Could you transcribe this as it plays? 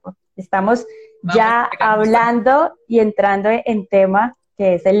Estamos Vamos a ya pegarnos. hablando y entrando en tema,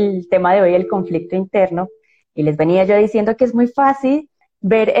 que es el tema de hoy, el conflicto interno. Y les venía yo diciendo que es muy fácil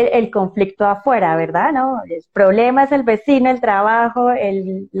ver el conflicto afuera, ¿verdad? ¿No? El problema es el vecino, el trabajo,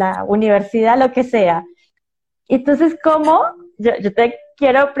 la universidad, lo que sea. Entonces, ¿cómo? Yo te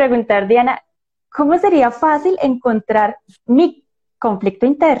quiero preguntar, Diana, ¿cómo sería fácil encontrar mi conflicto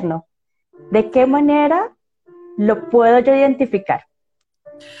interno? ¿De qué manera lo puedo yo identificar?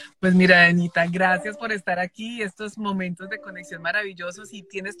 Pues mira, Anita, gracias por estar aquí. Estos momentos de conexión maravillosos y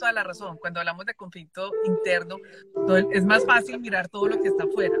tienes toda la razón. Cuando hablamos de conflicto interno, es más fácil mirar todo lo que está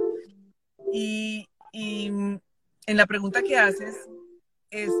afuera. Y en la pregunta que haces,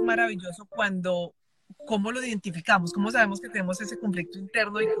 es maravilloso cuando, cómo lo identificamos, cómo sabemos que tenemos ese conflicto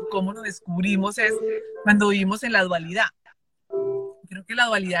interno y cómo lo descubrimos es cuando vivimos en la dualidad. Creo que la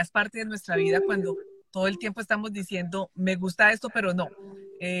dualidad es parte de nuestra vida cuando todo el tiempo estamos diciendo, me gusta esto, pero no.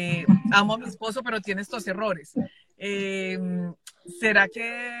 Amo a mi esposo, pero tiene estos errores. Eh, ¿Será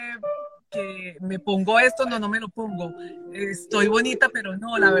que me pongo esto? No, no me lo pongo. Estoy bonita, pero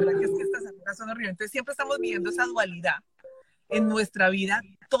no, la verdad que es que estas arrugas son horribles. Entonces siempre estamos viviendo esa dualidad en nuestra vida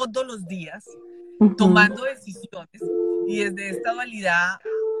todos los días, Ujú. tomando decisiones y desde esta dualidad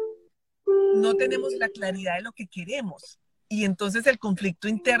no tenemos la claridad de lo que queremos. Y entonces el conflicto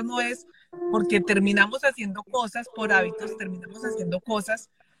interno es porque terminamos haciendo cosas por hábitos, terminamos haciendo cosas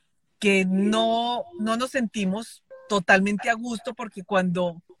que no nos sentimos totalmente a gusto porque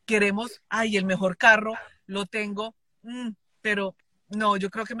cuando queremos, ay, el mejor carro, lo tengo, pero no, yo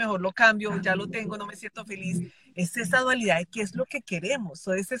creo que mejor lo cambio, ya lo tengo, no me siento feliz. Es esa dualidad de qué es lo que queremos,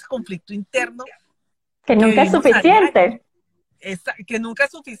 o ese conflicto interno Que que nunca es vivimos a diario, suficiente. que nunca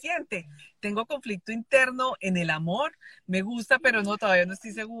es suficiente. Tengo conflicto interno en el amor, me gusta, pero no, todavía no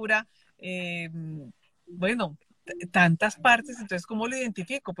estoy segura. Eh, bueno, tantas partes, entonces, ¿cómo lo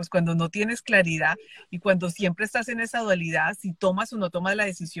identifico? Pues cuando no tienes claridad y cuando siempre estás en esa dualidad, si tomas o no tomas la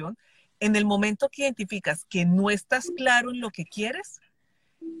decisión, en el momento que identificas que no estás claro en lo que quieres,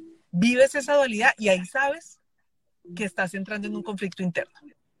 vives esa dualidad y ahí sabes que estás entrando en un conflicto interno.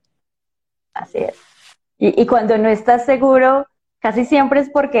 Así es. Y cuando no estás seguro, casi siempre es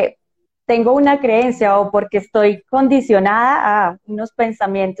porque tengo una creencia o porque estoy condicionada a unos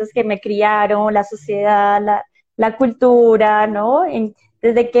pensamientos que me criaron, la sociedad, la cultura, ¿no?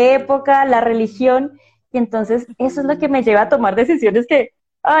 Desde qué época, la religión. Y entonces eso es lo que me lleva a tomar decisiones que,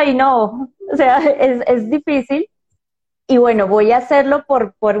 ay, no, o sea, es difícil. Y bueno, voy a hacerlo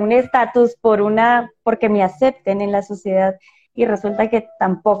por un estatus, porque me acepten en la sociedad. Y resulta que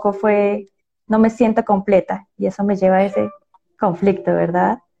tampoco no me siento completa. Y eso me lleva a ese conflicto,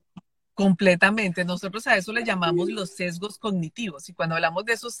 ¿verdad? Completamente. Nosotros a eso le llamamos los sesgos cognitivos. Y cuando hablamos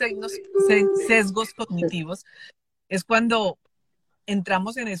de esos sesgos cognitivos, es cuando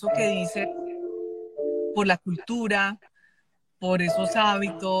entramos en eso que dice por la cultura, por esos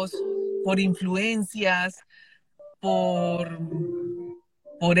hábitos, por influencias, por,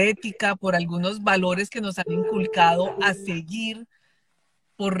 por ética, por algunos valores que nos han inculcado a seguir,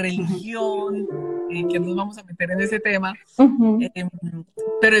 por religión, que nos vamos a meter en ese tema, Ujú. eh,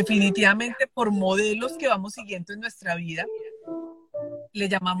 pero definitivamente por modelos que vamos siguiendo en nuestra vida, le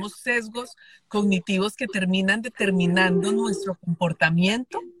llamamos sesgos cognitivos que terminan determinando nuestro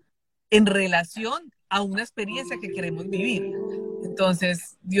comportamiento en relación a una experiencia que queremos vivir.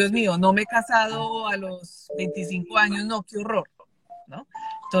 Entonces, Dios mío, no me he casado a los 25 años, no, qué horror, ¿no?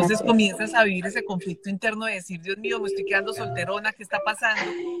 Entonces Así es. comienzas a vivir ese conflicto interno de decir, Dios mío, me estoy quedando solterona, ¿qué está pasando?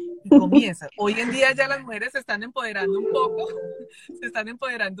 Y comienzas. Hoy en día ya las mujeres se están empoderando un poco, se están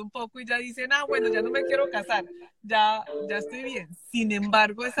empoderando un poco y ya dicen, ah, bueno, ya no me quiero casar, ya estoy bien. Sin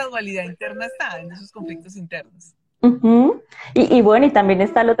embargo, esa dualidad interna está en esos conflictos internos. Ujú. Y bueno, y también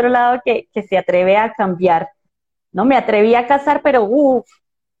está el otro lado que se atreve a cambiar. No me atreví a casar, pero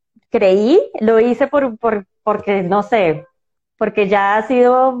creí, lo hice porque, no sé, porque ya ha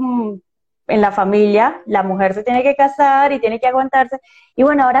sido en la familia, la mujer se tiene que casar y tiene que aguantarse. Y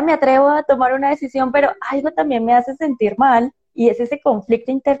bueno, ahora me atrevo a tomar una decisión, pero algo también me hace sentir mal y es ese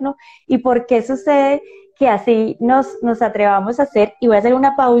conflicto interno. ¿Y por qué sucede que así nos atrevamos a hacer? Y voy a hacer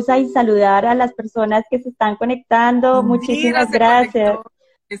una pausa y saludar a las personas que se están conectando. Indira Muchísimas se gracias. conectó,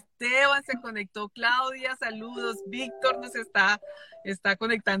 Esteban se conectó, Claudia, saludos, Víctor está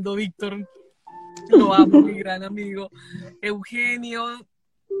conectando, Víctor, lo amo, mi gran amigo, Eugenio,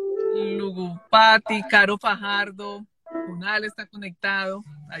 Lugupati, Caro Fajardo, Junal está conectado,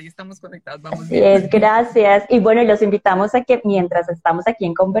 ahí estamos conectados, vamos Así bien. es, gracias. Y bueno, y los invitamos a que mientras estamos aquí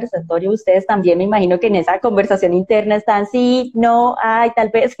en conversatorio, ustedes también me imagino que en esa conversación interna están, sí, no, ay, tal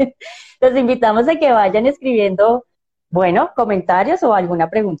vez. Los invitamos a que vayan escribiendo bueno, comentarios o alguna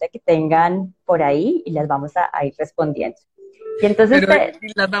pregunta que tengan por ahí y las vamos a ir respondiendo. Y entonces, Pero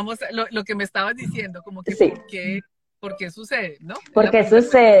las vamos, lo que me estabas diciendo, como que sí, por qué sucede, ¿no? Es la porque primera pregunta.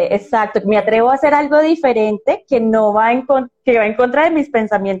 sucede, exacto, me atrevo a hacer algo diferente que no va que va en contra de mis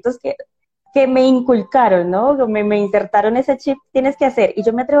pensamientos que me inculcaron, ¿no? Me insertaron ese chip, tienes que hacer, y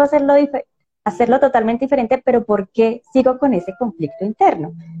yo me atrevo a hacerlo totalmente diferente, pero ¿por qué sigo con ese conflicto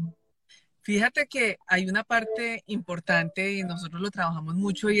interno? Fíjate que hay una parte importante y nosotros lo trabajamos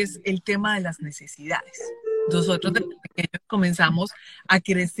mucho y es el tema de las necesidades. Nosotros desde pequeños comenzamos a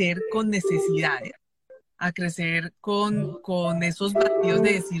crecer con necesidades, a crecer con esos vacíos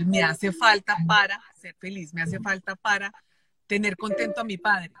de decir, me hace falta para ser feliz, me hace falta para tener contento a mi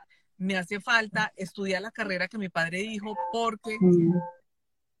padre, me hace falta estudiar la carrera que mi padre dijo porque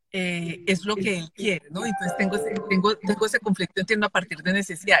es lo que él quiere, ¿no? Entonces tengo ese conflicto, entiendo, a partir de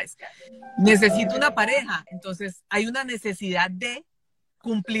necesidades. Necesito una pareja, entonces hay una necesidad de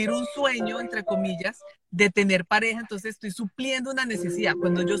cumplir un sueño, entre comillas, de tener pareja, entonces estoy supliendo una necesidad.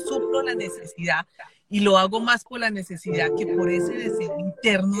 Cuando yo suplo la necesidad y lo hago más por la necesidad que por ese deseo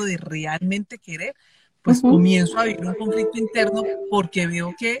interno de realmente querer, pues Ujú. comienzo a vivir un conflicto interno porque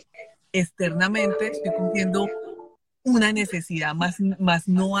veo que externamente estoy cumpliendo una necesidad, más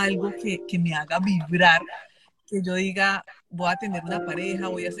no algo que me haga vibrar, que yo diga, voy a tener una pareja,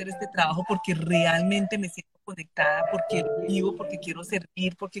 voy a hacer este trabajo porque realmente me siento conectada, porque lo vivo, porque quiero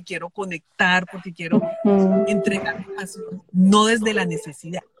servir, porque quiero conectar, porque quiero entregar mi pasión, no desde la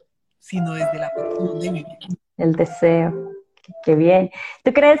necesidad, sino desde la pasión de vivir. El deseo, qué bien.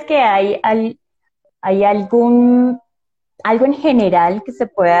 ¿Tú crees que hay algo en general que se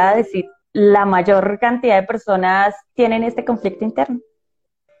pueda decir la mayor cantidad de personas tienen este conflicto interno?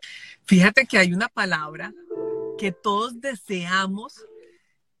 Fíjate que hay una palabra que todos deseamos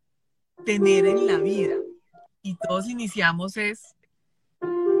tener en la vida y todos iniciamos es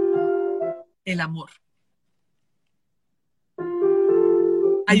el amor.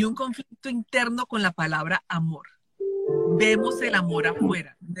 Hay un conflicto interno con la palabra amor. Vemos el amor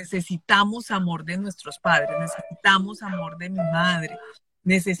afuera, necesitamos amor de nuestros padres, necesitamos amor de mi madre,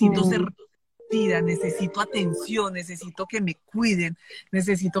 necesito ser reconocida, necesito atención, necesito que me cuiden,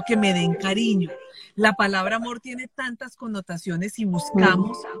 necesito que me den cariño. La palabra amor tiene tantas connotaciones y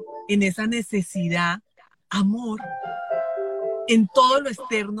buscamos en esa necesidad amor en todo lo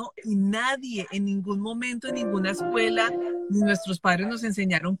externo y nadie en ningún momento, en ninguna escuela, ni nuestros padres nos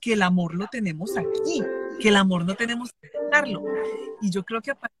enseñaron que el amor lo tenemos aquí, que el amor no tenemos que buscarlo. Y yo creo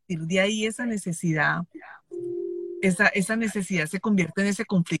que a partir de ahí esa necesidad se convierte en ese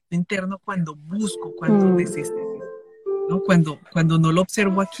conflicto interno cuando busco, cuando necesito, ¿no? Cuando no lo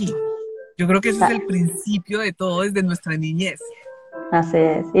observo aquí. Yo creo que ese es el principio de todo desde nuestra niñez. Así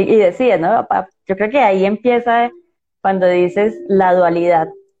es. Y decías, ¿no? Yo creo que ahí empieza cuando dices la dualidad.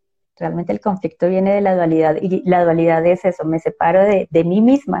 Realmente el conflicto viene de la dualidad y la dualidad es eso, me separo de mí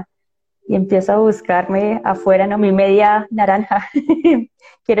misma y empiezo a buscarme afuera, no mi media naranja.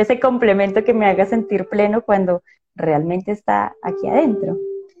 Quiero ese complemento que me haga sentir pleno cuando realmente está aquí adentro.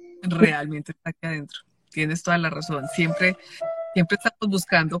 Realmente está aquí adentro. Tienes toda la razón. Siempre estamos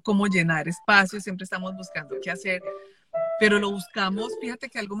buscando cómo llenar espacios, siempre estamos buscando qué hacer, pero lo buscamos, fíjate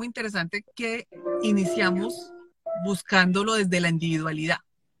que algo muy interesante que iniciamos buscándolo desde la individualidad.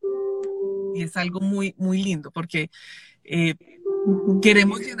 Y es algo muy, muy lindo porque eh,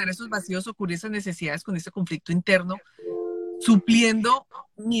 queremos llenar esos vacíos o cubrir esas necesidades con ese conflicto interno, supliendo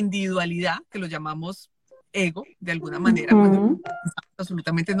mi individualidad, que lo llamamos ego, de alguna manera, cuando estamos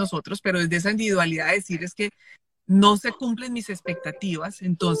absolutamente nosotros, pero desde esa individualidad decir es que no se cumplen mis expectativas,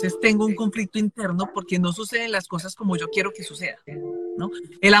 entonces tengo un conflicto interno porque no suceden las cosas como yo quiero que suceda, ¿no?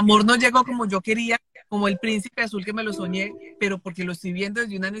 El amor no llegó como yo quería, como el príncipe azul que me lo soñé, pero porque lo estoy viendo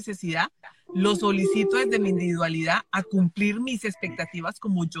desde una necesidad, lo solicito desde mi individualidad a cumplir mis expectativas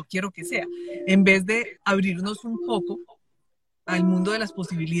como yo quiero que sea, en vez de abrirnos un poco al mundo de las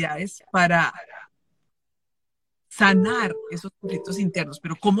posibilidades para sanar esos conflictos internos.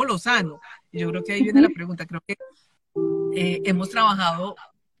 Pero ¿cómo lo sano? Y yo creo que ahí viene la pregunta. Creo que hemos trabajado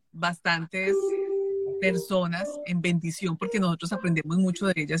bastantes personas en bendición porque nosotros aprendemos mucho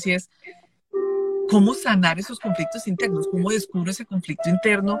de ellas y es cómo sanar esos conflictos internos, cómo descubro ese conflicto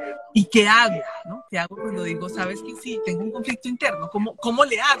interno y qué hago, ¿no? ¿Qué hago cuando digo, sabes que sí, tengo un conflicto interno? ¿Cómo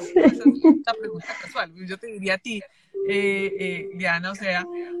le hago? ¿No? Esa es la pregunta casual. Yo te diría a ti, Diana, o sea,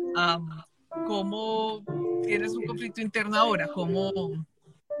 ¿cómo tienes un conflicto interno ahora? Cómo,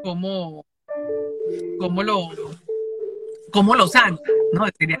 cómo lo, ¿Cómo lo sano? ¿No?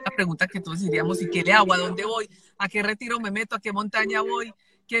 Sería la pregunta que todos diríamos, ¿y qué le hago? ¿A dónde voy? ¿A qué retiro me meto? ¿A qué montaña voy?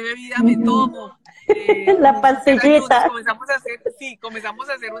 qué bebida me tomo, La comienzo a hacer ayunos, pastillita. comenzamos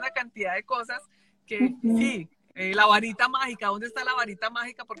a hacer una cantidad de cosas que sí, la varita mágica, ¿dónde está la varita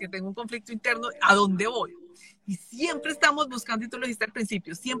mágica? Porque tengo un conflicto interno, ¿a dónde voy? Y siempre estamos buscando, y tú lo dijiste al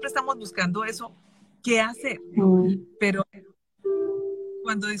principio, siempre estamos buscando eso, ¿qué hacer? Pero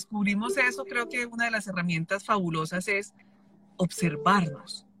cuando descubrimos eso, creo que una de las herramientas fabulosas es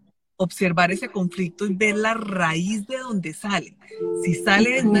observarnos, observar ese conflicto y ver la raíz de donde sale. Si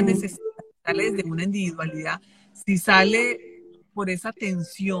sale de una necesidad, si sale desde una individualidad, si sale por esa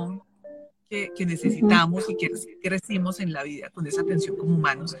tensión que necesitamos y que crecimos en la vida con esa tensión como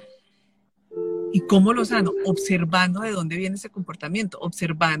humanos. ¿Y cómo lo sano? Observando de dónde viene ese comportamiento,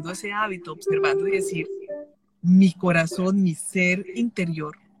 observando ese hábito, observando y decir, mi corazón, mi ser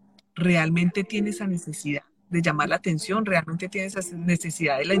interior realmente tiene esa necesidad de llamar la atención, realmente tiene esa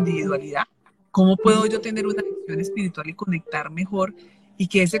necesidad de la individualidad. ¿Cómo puedo yo tener una visión espiritual y conectar mejor y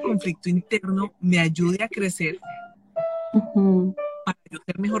que ese conflicto interno me ayude a crecer para yo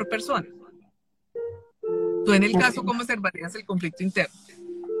ser mejor persona? Tú en el caso, ¿cómo observarías el conflicto interno?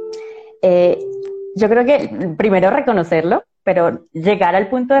 Eh, yo creo que primero reconocerlo, pero llegar al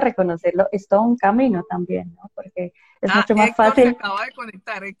punto de reconocerlo es todo un camino también, ¿no? Porque es Ah, mucho más Héctor se fácil. acaba de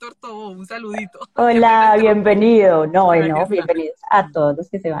conectar. Héctor Tobo, un saludito. Qué pena Hola, interrumpir. bienvenido. No, Por ahí no, está. bienvenidos a todos los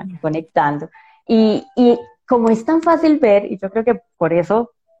que se van conectando. Y como es tan fácil ver, y yo creo que por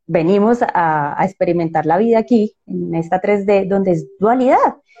eso venimos a experimentar la vida aquí, en esta 3D, donde es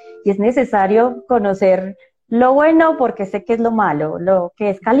dualidad, y es necesario conocer lo bueno porque sé que es lo malo, lo que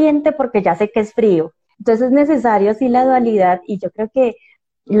es caliente porque ya sé que es frío. Entonces es necesario sí la dualidad, y yo creo que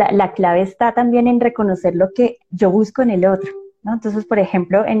la clave está también en reconocer lo que yo busco en el otro, ¿no? Entonces, por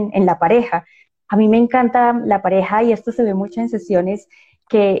ejemplo, en la pareja, a mí me encanta la pareja, y esto se ve mucho en sesiones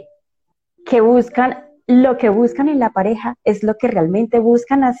que, que buscan, lo que buscan en la pareja es lo que realmente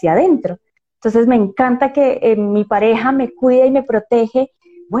buscan hacia adentro. Entonces me encanta que mi pareja me cuida y me protege.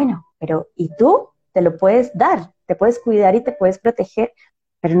 Bueno, pero ¿y tú? Te lo puedes dar, te puedes cuidar y te puedes proteger,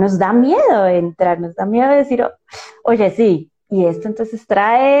 pero nos da miedo entrar, nos da miedo decir, oye, sí, y esto entonces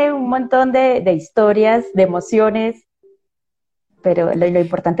trae un montón de historias, de emociones, pero lo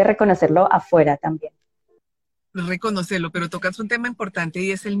importante es reconocerlo afuera también. Reconocerlo, pero tocas un tema importante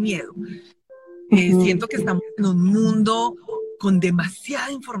y es el miedo. Ujú. Siento que estamos en un mundo con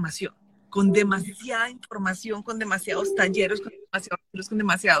demasiada información, con demasiados talleres, con demasiados libros, con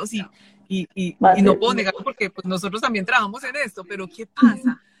demasiados, y Más no de- puedo negar porque pues, nosotros también trabajamos en esto, pero ¿qué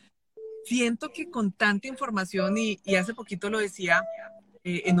pasa? Siento que con tanta información, y hace poquito lo decía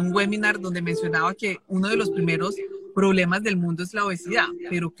en un webinar donde mencionaba que uno de los primeros problemas del mundo es la obesidad,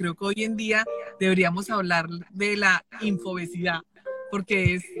 pero creo que hoy en día deberíamos hablar de la infobesidad,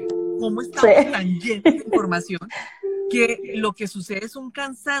 porque es cómo estamos Sí. tan llenos de información que lo que sucede es un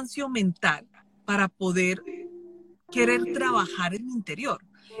cansancio mental para poder querer trabajar en mi interior.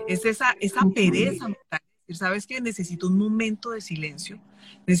 Es esa pereza mental. ¿Sabes qué? Necesito un momento de silencio.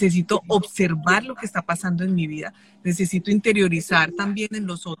 Necesito observar lo que está pasando en mi vida. Necesito interiorizar también en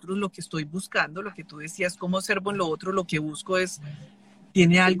los otros lo que estoy buscando, lo que tú decías, cómo observo en lo otro, lo que busco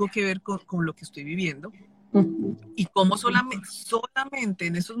tiene algo que ver con lo que estoy viviendo. Y cómo solamente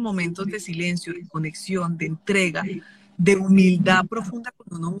en esos momentos de silencio, de conexión, de entrega, de humildad profunda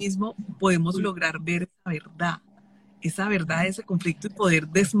con uno mismo, podemos lograr ver esa verdad de ese conflicto, y poder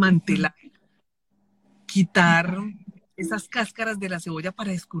desmantelar, quitar esas cáscaras de la cebolla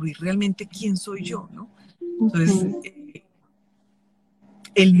para descubrir realmente quién soy yo, ¿no? Entonces,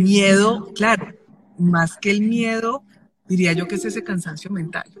 el miedo, claro, más que el miedo, diría yo que es ese cansancio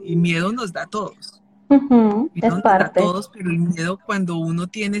mental. Y miedo nos da a todos. Es Miedo nos da a parte. todos, pero el miedo, cuando uno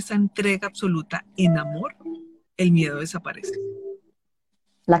tiene esa entrega absoluta en amor, el miedo desaparece.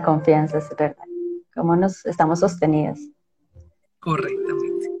 La confianza es verdad. Cómo nos estamos sostenidos.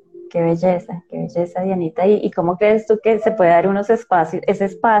 Correctamente. Qué belleza, Dianita. ¿Y cómo crees tú que se puede dar unos espacios, ese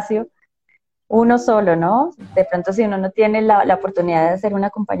espacio, uno solo, ¿no? De pronto, si uno no tiene la oportunidad de hacer un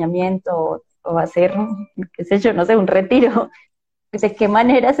acompañamiento o hacer, qué sé yo, no sé, un retiro, ¿de qué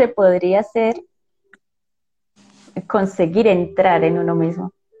manera se podría hacer conseguir entrar en uno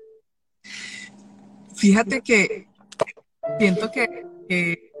mismo? Fíjate que siento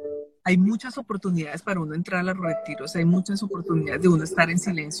que hay muchas oportunidades para uno entrar a los retiros, hay muchas oportunidades de uno estar en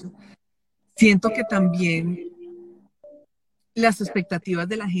silencio. Siento que también las expectativas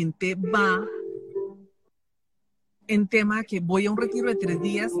de la gente va en tema que voy a un retiro de 3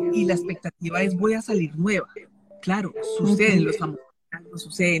 días y la expectativa es voy a salir nueva. Claro, suceden los famosos, no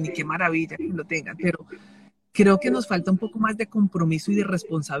suceden, y qué maravilla que lo tengan, pero creo que nos falta un poco más de compromiso y de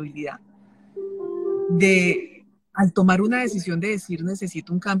responsabilidad, de al tomar una decisión de decir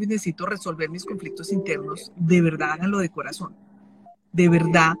necesito un cambio, necesito resolver mis conflictos internos, de verdad háganlo de corazón, de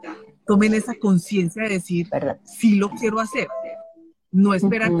verdad tomen esa conciencia de decir ¿verdad? sí lo quiero hacer, no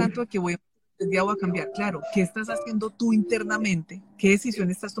esperar Ujú. tanto de que el día voy a cambiar. Claro, ¿qué estás haciendo tú internamente? ¿Qué decisión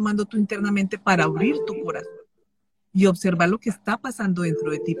estás tomando tú internamente para abrir tu corazón y observar lo que está pasando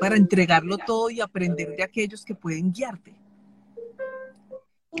dentro de ti para entregarlo todo y aprender de aquellos que pueden guiarte?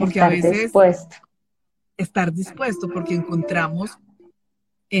 Porque a Estar veces dispuesto. estar dispuesto, porque encontramos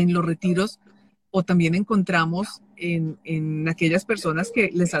en los retiros o también encontramos en aquellas personas que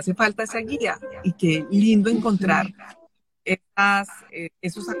les hace falta esa guía y qué lindo encontrar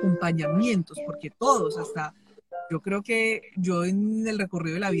esos acompañamientos, porque todos, hasta yo creo que yo en el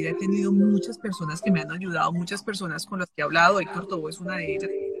recorrido de la vida he tenido muchas personas que me han ayudado, muchas personas con las que he hablado, Héctor Tobo es una de ellas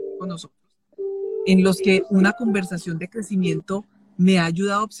con nosotros, en los que una conversación de crecimiento me ha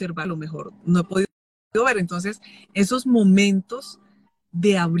ayudado a observar lo mejor. No he podido ver, entonces, esos momentos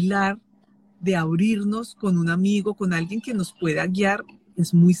de hablar, de abrirnos con un amigo, con alguien que nos pueda guiar,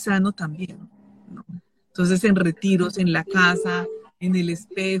 es muy sano también, ¿no? Entonces, en retiros, en la casa, en el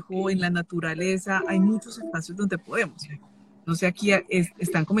espejo, en la naturaleza, hay muchos espacios donde podemos. No sé, aquí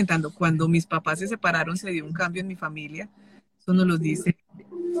están comentando, cuando mis papás se separaron, se dio un cambio en mi familia. Eso nos lo dice,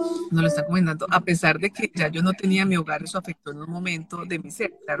 nos lo están comentando. A pesar de que ya yo no tenía mi hogar, eso afectó en un momento de mi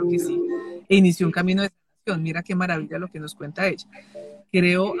ser, claro que sí. E inició un camino de sanación. Mira qué maravilla lo que nos cuenta ella.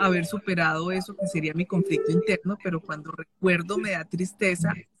 Creo haber superado eso que sería mi conflicto interno, pero cuando recuerdo me da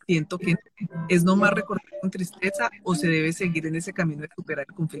tristeza, siento que es nomás recordar con tristeza o se debe seguir en ese camino de superar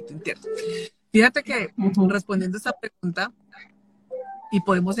el conflicto interno. Fíjate que Ujú. respondiendo a esta pregunta, y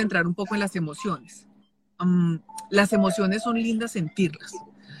podemos entrar un poco en las emociones. Las emociones son lindas sentirlas.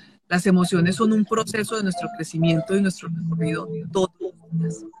 Las emociones son un proceso de nuestro crecimiento y nuestro recorrido todos los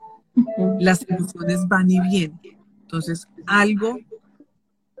días. Las emociones van y vienen. Entonces, algo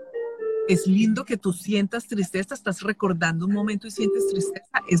es lindo que tú sientas tristeza, estás recordando un momento y sientes tristeza,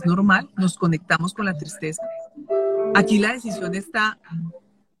 es normal, nos conectamos con la tristeza. Aquí la decisión está,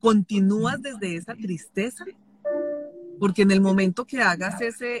 ¿continúas desde esa tristeza? Porque en el momento que hagas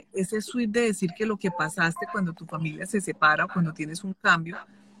ese switch de decir que lo que pasaste cuando tu familia se separa o cuando tienes un cambio,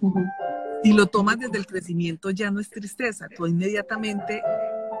 Ujú. si lo tomas desde el crecimiento ya no es tristeza, tú inmediatamente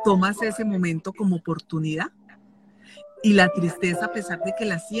tomas ese momento como oportunidad y la tristeza, a pesar de que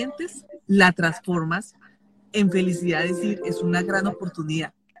la sientes, la transformas en felicidad, decir, es una gran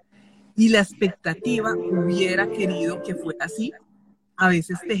oportunidad. Y la expectativa hubiera querido que fuera así, a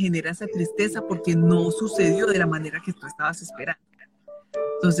veces te genera esa tristeza porque no sucedió de la manera que tú estabas esperando.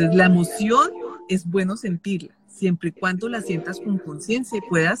 Entonces, la emoción es bueno sentirla, siempre y cuando la sientas con conciencia y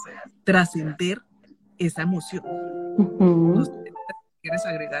puedas trascender esa emoción. No sé Ujú. si quieres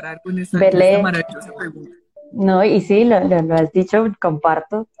agregar algo en esta Verle, maravillosa pregunta. no, y sí, lo has dicho,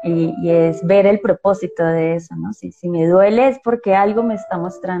 comparto, y es ver el propósito de eso, ¿no? Si me duele es porque algo me está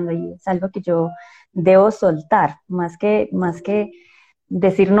mostrando y es algo que yo debo soltar, más que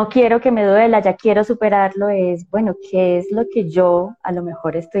decir no quiero que me duela, ya quiero superarlo, es, bueno, ¿qué es lo que yo a lo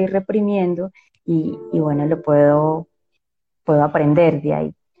mejor estoy reprimiendo? Y bueno, puedo aprender de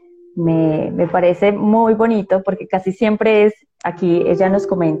ahí. Me parece muy bonito porque casi siempre es, aquí ella nos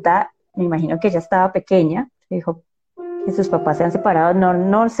comenta, me imagino que ella estaba pequeña, dijo que sus papás se han separado,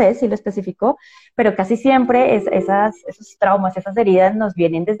 no sé si lo especificó, pero casi siempre esos traumas, esas heridas nos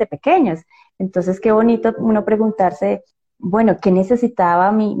vienen desde pequeños. Entonces, qué bonito uno preguntarse, bueno, ¿qué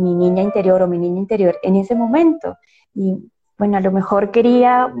necesitaba mi niña interior o mi niño interior en ese momento? Y bueno, a lo mejor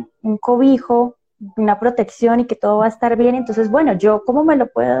quería un cobijo, una protección y que todo va a estar bien. Entonces, bueno, yo cómo me lo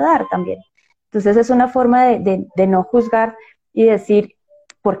puedo dar también. Entonces, es una forma de no juzgar y decir,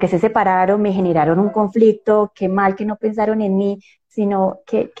 porque se separaron, me generaron un conflicto, qué mal que no pensaron en mí, sino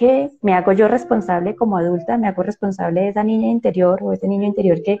que me hago yo responsable como adulta, me hago responsable de esa niña interior o ese niño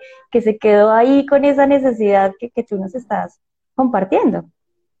interior que se quedó ahí con esa necesidad que tú nos estás compartiendo.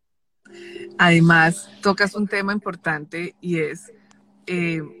 Además, tocas un tema importante y es,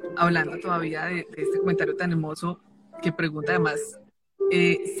 eh, hablando todavía de este comentario tan hermoso que pregunta además,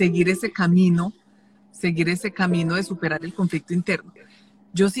 seguir ese camino de superar el conflicto interno.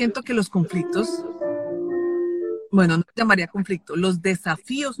 Yo siento que los conflictos, bueno, no llamaría conflicto, los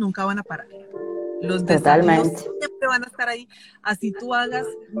desafíos nunca van a parar. Los desafíos Totalmente. siempre van a estar ahí, así tú hagas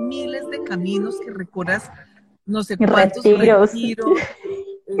miles de caminos que recorras, no sé cuántos Retiros. retiros,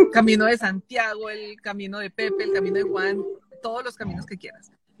 el camino de Santiago, el camino de Pepe, el camino de Juan, todos los caminos que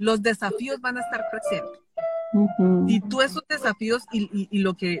quieras. Los desafíos van a estar presentes. Ujú. Si tú esos desafíos y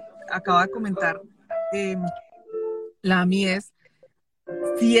lo que acaba de comentar eh, la AMI es,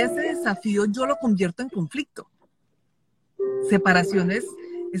 si ese desafío yo lo convierto en conflicto, separaciones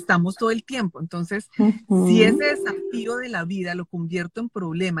estamos todo el tiempo. Entonces, si ese desafío de la vida lo convierto en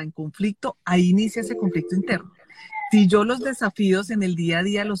problema, en conflicto, ahí inicia ese conflicto interno. Si yo los desafíos en el día a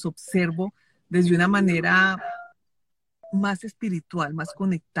día los observo desde una manera más espiritual, más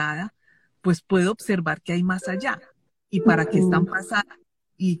conectada, pues puedo observar que hay más allá y para qué están pasando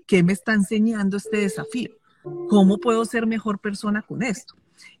y qué me está enseñando este desafío. ¿Cómo puedo ser mejor persona con esto?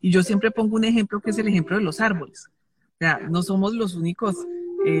 Y yo siempre pongo un ejemplo que es el ejemplo de los árboles. O sea, no somos los únicos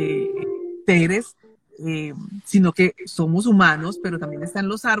seres, sino que somos humanos, pero también están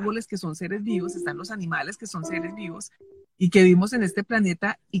los árboles que son seres vivos, están los animales que son seres vivos y que vivimos en este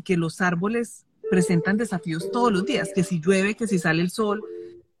planeta y que los árboles presentan desafíos todos los días, que si llueve, que si sale el sol,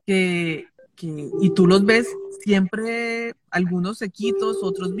 y tú los ves siempre, algunos sequitos,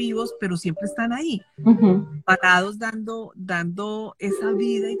 otros vivos, pero siempre están ahí, parados dando esa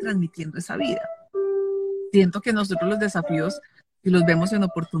vida y transmitiendo esa vida. Siento que nosotros los desafíos, si los vemos en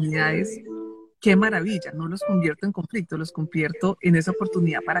oportunidades, qué maravilla, no los convierto en conflicto, los convierto en esa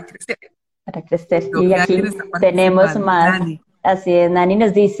oportunidad para crecer. Para crecer. Creo Y que aquí alguien está tenemos participando. más. Dani. Así es, Nani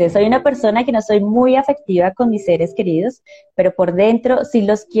nos dice, soy una persona que no soy muy afectiva con mis seres queridos, pero por dentro sí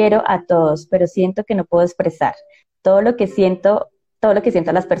los quiero a todos, pero siento que no puedo expresar todo lo que siento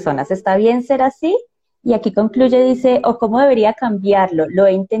a las personas. ¿Está bien ser así? Y aquí concluye, dice, o cómo debería cambiarlo. Lo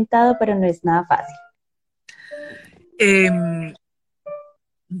he intentado, pero no es nada fácil.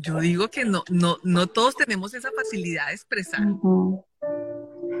 Yo digo que no todos tenemos esa facilidad de expresar,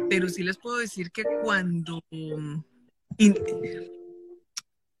 pero sí les puedo decir que cuando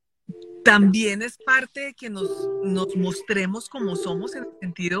también es parte de que nos mostremos como somos, en el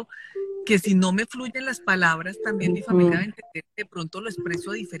sentido que si no me fluyen las palabras, también mi familia va a entender que de pronto lo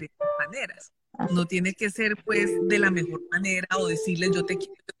expreso de diferentes maneras. No tiene que ser pues de la mejor manera o decirles yo te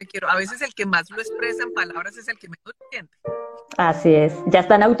quiero, yo te quiero. A veces el que más lo expresa en palabras es el que menos lo siente. Así es, ya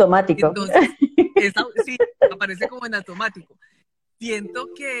está en automático. Entonces, sí, aparece como en automático. Siento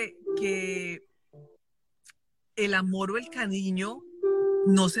que el amor o el cariño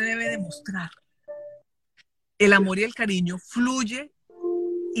no se debe demostrar. El amor y el cariño fluye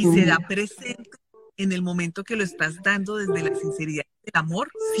y se da presente en el momento que lo estás dando desde la sinceridad. El amor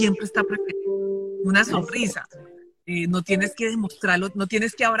siempre está presente. Una sonrisa. No tienes que demostrarlo, no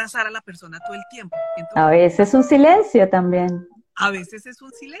tienes que abrazar a la persona todo el tiempo. A veces un silencio también. A veces es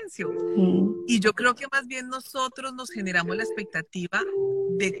un silencio. Y yo creo que más bien nosotros nos generamos la expectativa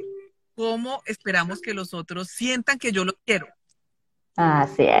de cómo esperamos que los otros sientan que yo los quiero.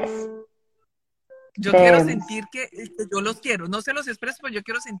 Así es. Yo quiero sentir que yo los quiero. No se los expreso, pero yo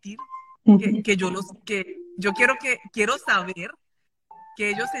quiero sentir que yo quiero saber que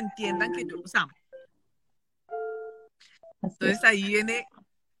ellos entiendan que yo los amo. Entonces ahí viene,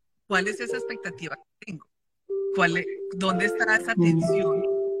 ¿cuál es esa expectativa que tengo? ¿Dónde está esa tensión?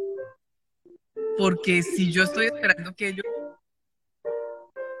 Porque si yo estoy esperando que ellos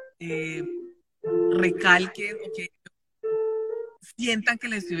recalquen o que sientan que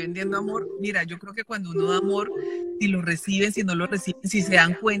les estoy vendiendo amor, mira, yo creo que cuando uno da amor, si lo reciben, si no lo reciben, si se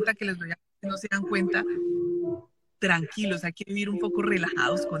dan cuenta que les doy amor, si no se dan cuenta, tranquilos, hay que vivir un poco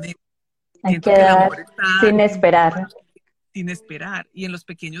relajados con él. Hay que dar sin esperar. Sin esperar, y en los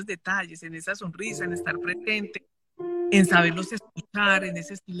pequeños detalles, en esa sonrisa, en estar presente, en saberlos escuchar, en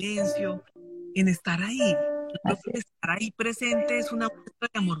ese silencio, en estar ahí. Yo creo que estar ahí presente es una muestra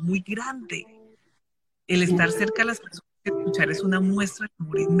de amor muy grande. El estar cerca de las personas y escuchar es una muestra de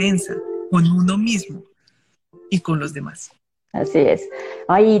amor inmensa, con uno mismo y con los demás. Así es.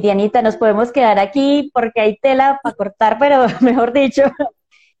 Ay, Dianita, nos podemos quedar aquí porque hay tela para cortar, pero mejor dicho,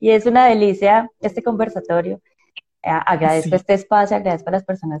 y es una delicia este conversatorio. Agradezco este espacio, agradezco a las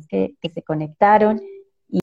personas que se conectaron